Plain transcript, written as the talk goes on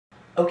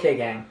Okay,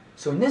 gang,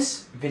 so in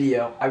this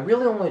video, I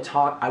want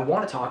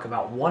to talk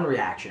about one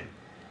reaction.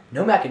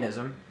 No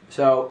mechanism,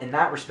 so in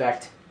that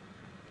respect,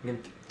 you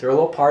can throw a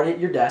little party at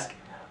your desk,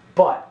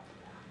 but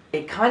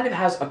it kind of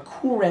has a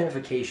cool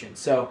ramification.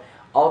 So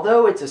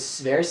although it's a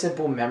very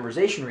simple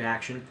memorization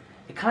reaction,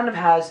 it kind of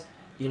has,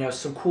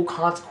 some cool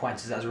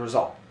consequences as a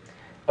result.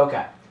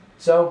 Okay,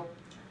 so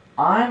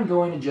I'm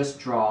going to just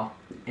draw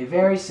a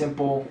very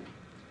simple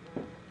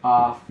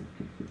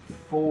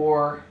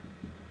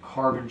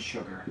 4-carbon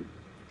sugar,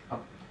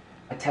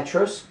 a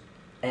tetrose,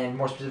 and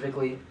more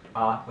specifically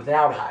with an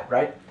aldehyde,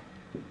 right?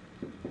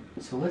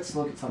 So let's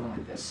look at something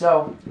like this.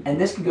 So, and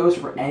this goes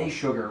for any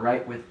sugar,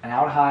 right, with an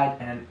aldehyde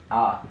and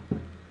an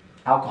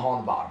alcohol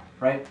on the bottom,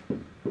 right?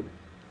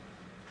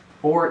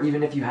 Or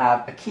even if you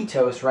have a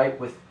ketose, right,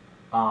 with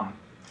an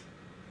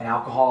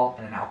alcohol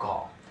and an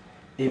alcohol.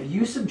 If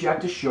you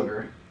subject a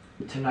sugar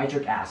to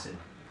nitric acid,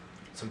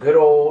 some good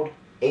old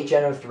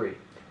HNO3,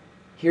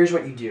 here's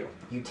what you do.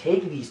 You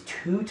take these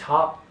two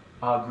top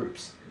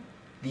groups,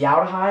 the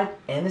aldehyde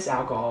and this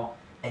alcohol,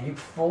 and you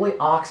fully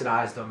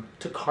oxidize them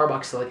to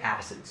carboxylic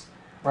acids,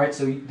 right?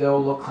 So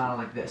they'll look kind of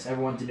like this.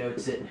 Everyone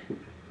denotes it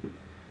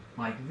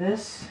like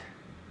this.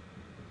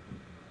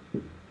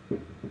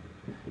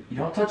 You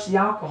don't touch the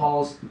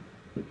alcohols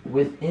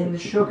within the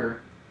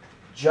sugar,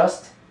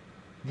 just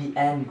the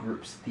end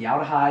groups, the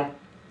aldehyde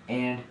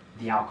and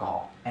the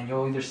alcohol. And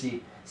you'll either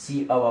see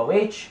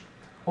COOH,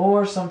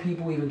 or some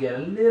people even get a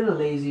little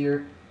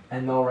lazier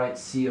and they'll write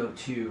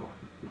CO2H,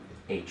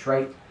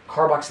 right?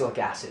 Carboxylic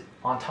acid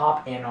on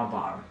top and on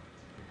bottom.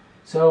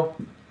 So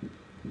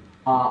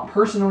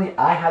personally,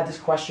 I had this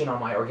question on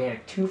my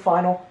Organic 2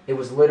 final. It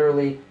was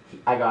literally,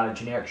 I got a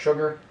generic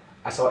sugar,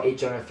 I saw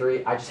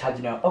HNO3, I just had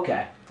to know,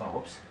 okay,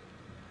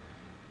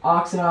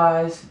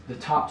 oxidize the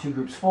top two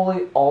groups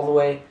fully all the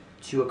way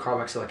to a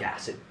carboxylic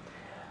acid.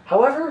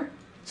 However,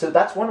 so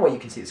that's one way you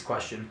can see this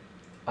question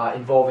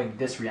involving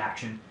this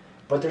reaction,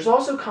 but there's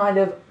also kind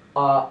of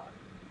a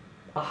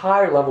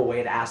higher level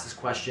way to ask this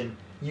question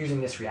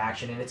using this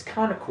reaction, and it's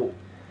kind of cool.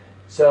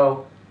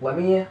 So I'm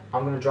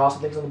going to draw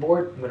some things on the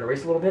board. I'm going to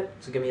erase a little bit,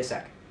 so give me a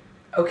sec.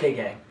 Okay,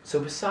 gang, so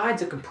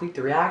besides a complete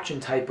the reaction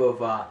type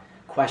of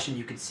question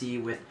you could see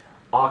with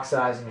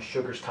oxidizing a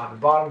sugar's top and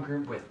bottom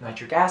group with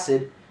nitric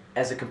acid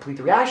as a complete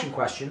the reaction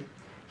question,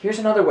 here's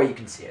another way you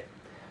can see it.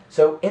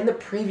 So in the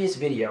previous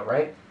video,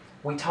 right,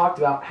 we talked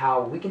about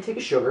how we can take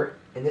a sugar,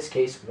 in this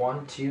case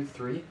 1, 2,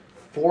 3,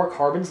 4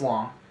 carbons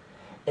long,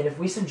 and if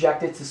we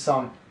subject it to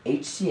some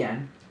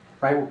HCN,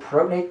 right, we'll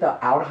protonate the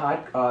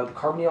aldehyde, the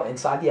carbonyl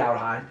inside the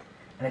aldehyde,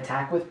 and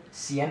attack with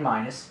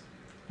CN-,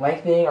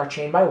 lengthening our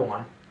chain by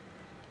 1,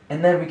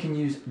 and then we can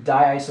use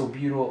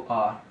diisobutyl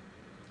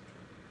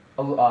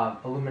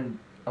aluminum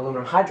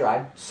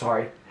hydride,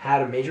 sorry,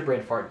 had a major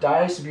brain fart,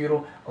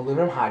 diisobutyl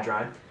aluminum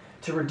hydride,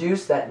 to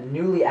reduce that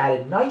newly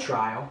added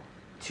nitrile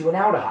to an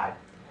aldehyde.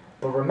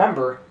 But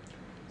remember,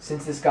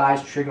 since this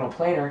guy's trigonal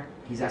planar,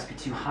 he's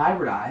sp2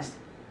 hybridized,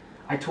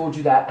 I told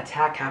you that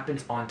attack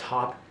happens on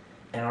top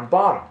and on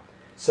bottom.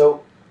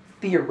 So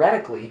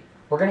theoretically,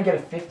 we're going to get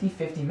a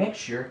 50-50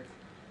 mixture.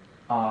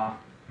 Let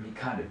me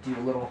kind of do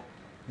a little,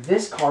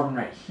 this carbon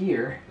right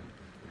here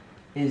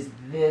is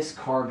this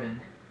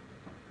carbon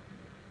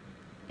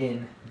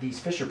in these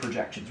Fisher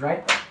projections,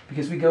 right?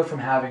 Because we go from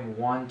having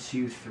 1,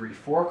 2, 3,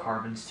 4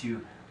 carbons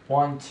to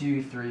 1,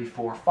 2, 3,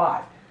 4,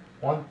 5.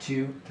 1,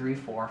 2, 3,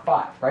 4,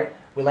 5, right?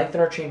 We lengthen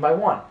our chain by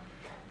 1.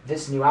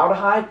 This new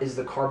aldehyde is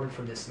the carbon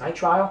from this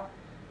nitrile,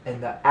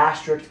 and the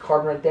asterisk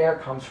carbon right there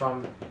comes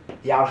from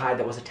the aldehyde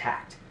that was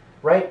attacked,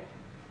 right?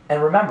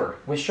 And remember,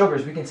 with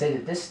sugars, we can say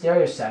that this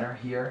stereocenter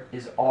here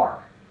is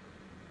R,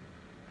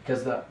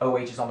 because the OH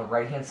is on the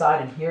right-hand side,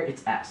 and here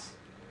it's S,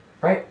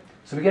 right?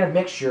 So we get a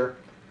mixture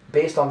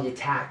based on the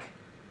attack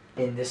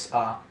in this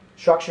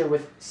structure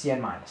with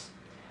CN-.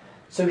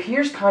 So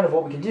here's kind of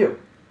what we can do.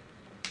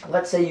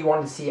 Let's say you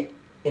wanted to see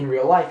in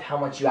real life how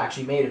much you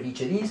actually made of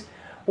each of these,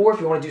 or if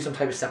you want to do some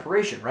type of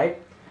separation,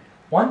 right?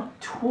 One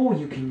tool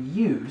you can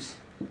use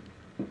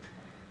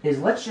is,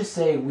 let's just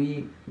say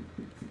with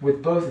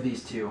both of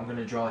these two, I'm going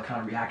to draw the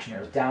kind of reaction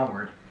arrows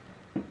downward,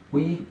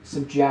 we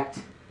subject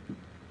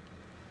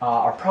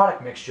our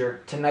product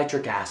mixture to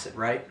nitric acid,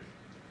 right?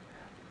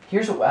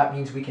 Here's what that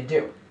means we can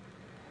do.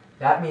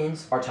 That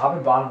means our top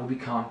and bottom will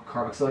become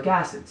carboxylic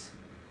acids.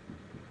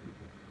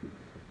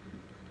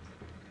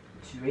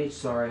 2H,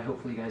 sorry,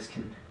 hopefully you guys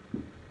can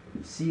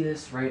see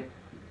this, right?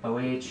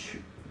 OH,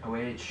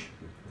 OH,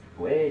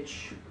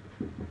 OH,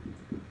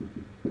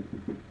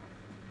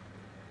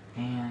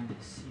 and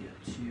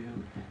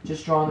CO2.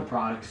 Just drawing the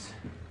products.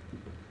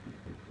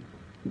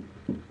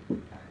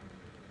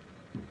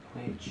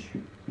 OH.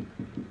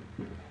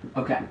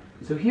 Okay,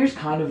 so here's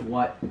kind of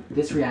what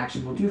this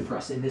reaction will do for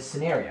us in this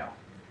scenario.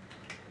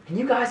 Can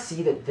you guys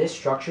see that this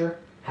structure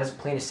has a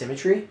plane of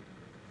symmetry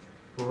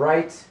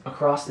right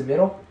across the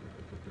middle?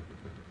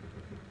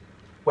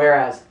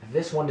 Whereas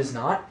this one does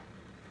not.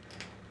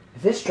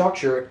 This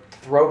structure,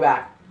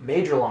 throwback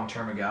major long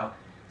term ago,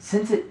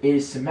 since it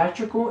is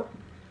symmetrical,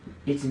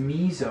 it's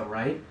meso,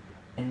 right?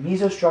 And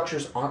meso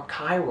structures aren't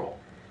chiral.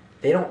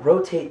 they don't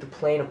rotate the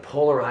plane of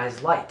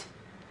polarized light,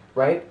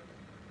 right?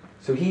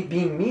 So he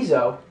being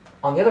meso,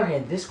 on the other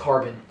hand, this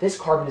carbon is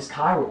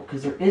chiral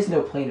because there is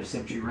no plane of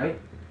symmetry, right?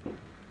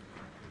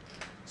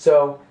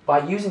 So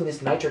by using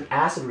this nitric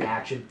acid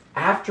reaction,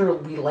 after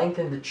we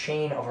lengthen the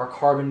chain of our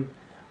carbon,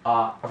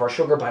 of our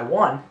sugar by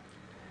 1,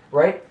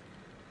 right?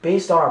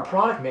 Based on our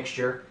product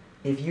mixture,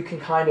 if you can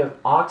kind of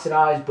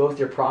oxidize both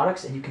your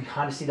products, and you can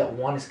kind of see that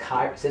one is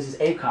chiral, this is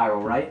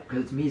achiral, right?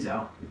 Because it's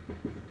meso.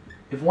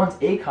 If one's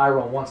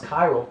achiral and one's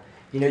chiral,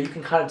 you know, you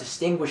can kind of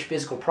distinguish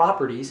physical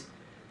properties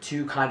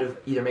to kind of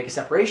either make a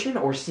separation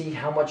or see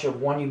how much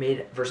of one you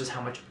made versus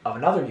how much of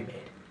another you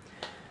made.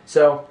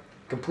 So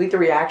complete the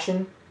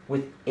reaction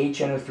with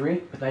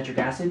HNO3 with nitric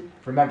acid.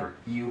 Remember,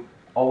 you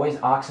always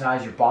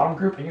oxidize your bottom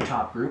group and your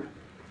top group.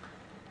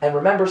 And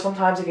remember,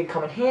 sometimes it can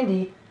come in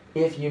handy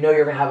if you know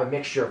you're going to have a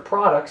mixture of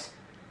products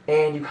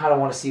and you kind of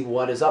want to see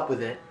what is up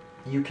with it.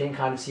 You can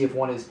kind of see if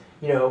one is,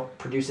 you know,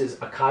 produces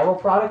a chiral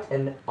product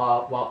and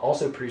while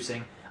also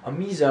producing a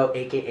meso,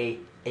 aka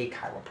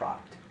achiral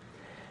product.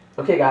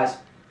 Okay guys,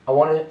 I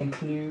want to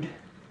include,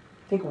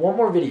 I think, one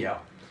more video.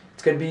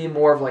 It's going to be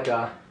more of like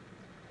a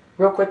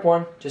real quick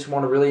one. Just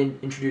want to really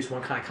introduce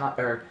one kind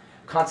of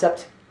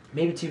concept,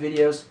 maybe 2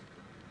 videos.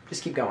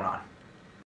 Just keep going on.